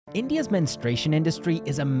India's menstruation industry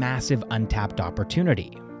is a massive untapped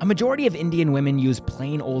opportunity. A majority of Indian women use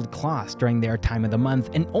plain old cloths during their time of the month,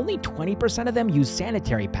 and only 20% of them use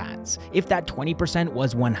sanitary pads. If that 20%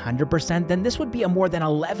 was 100%, then this would be a more than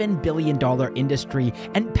 $11 billion industry,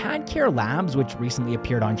 and PadCare Labs, which recently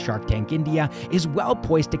appeared on Shark Tank India, is well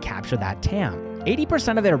poised to capture that TAM.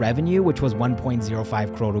 80% of their revenue, which was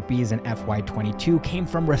 1.05 crore rupees in FY22, came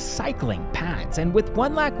from recycling pads, and with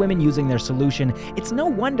 1 lakh women using their solution, it's no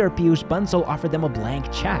wonder Piyush Bansal offered them a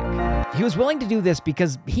blank check. He was willing to do this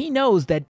because he knows that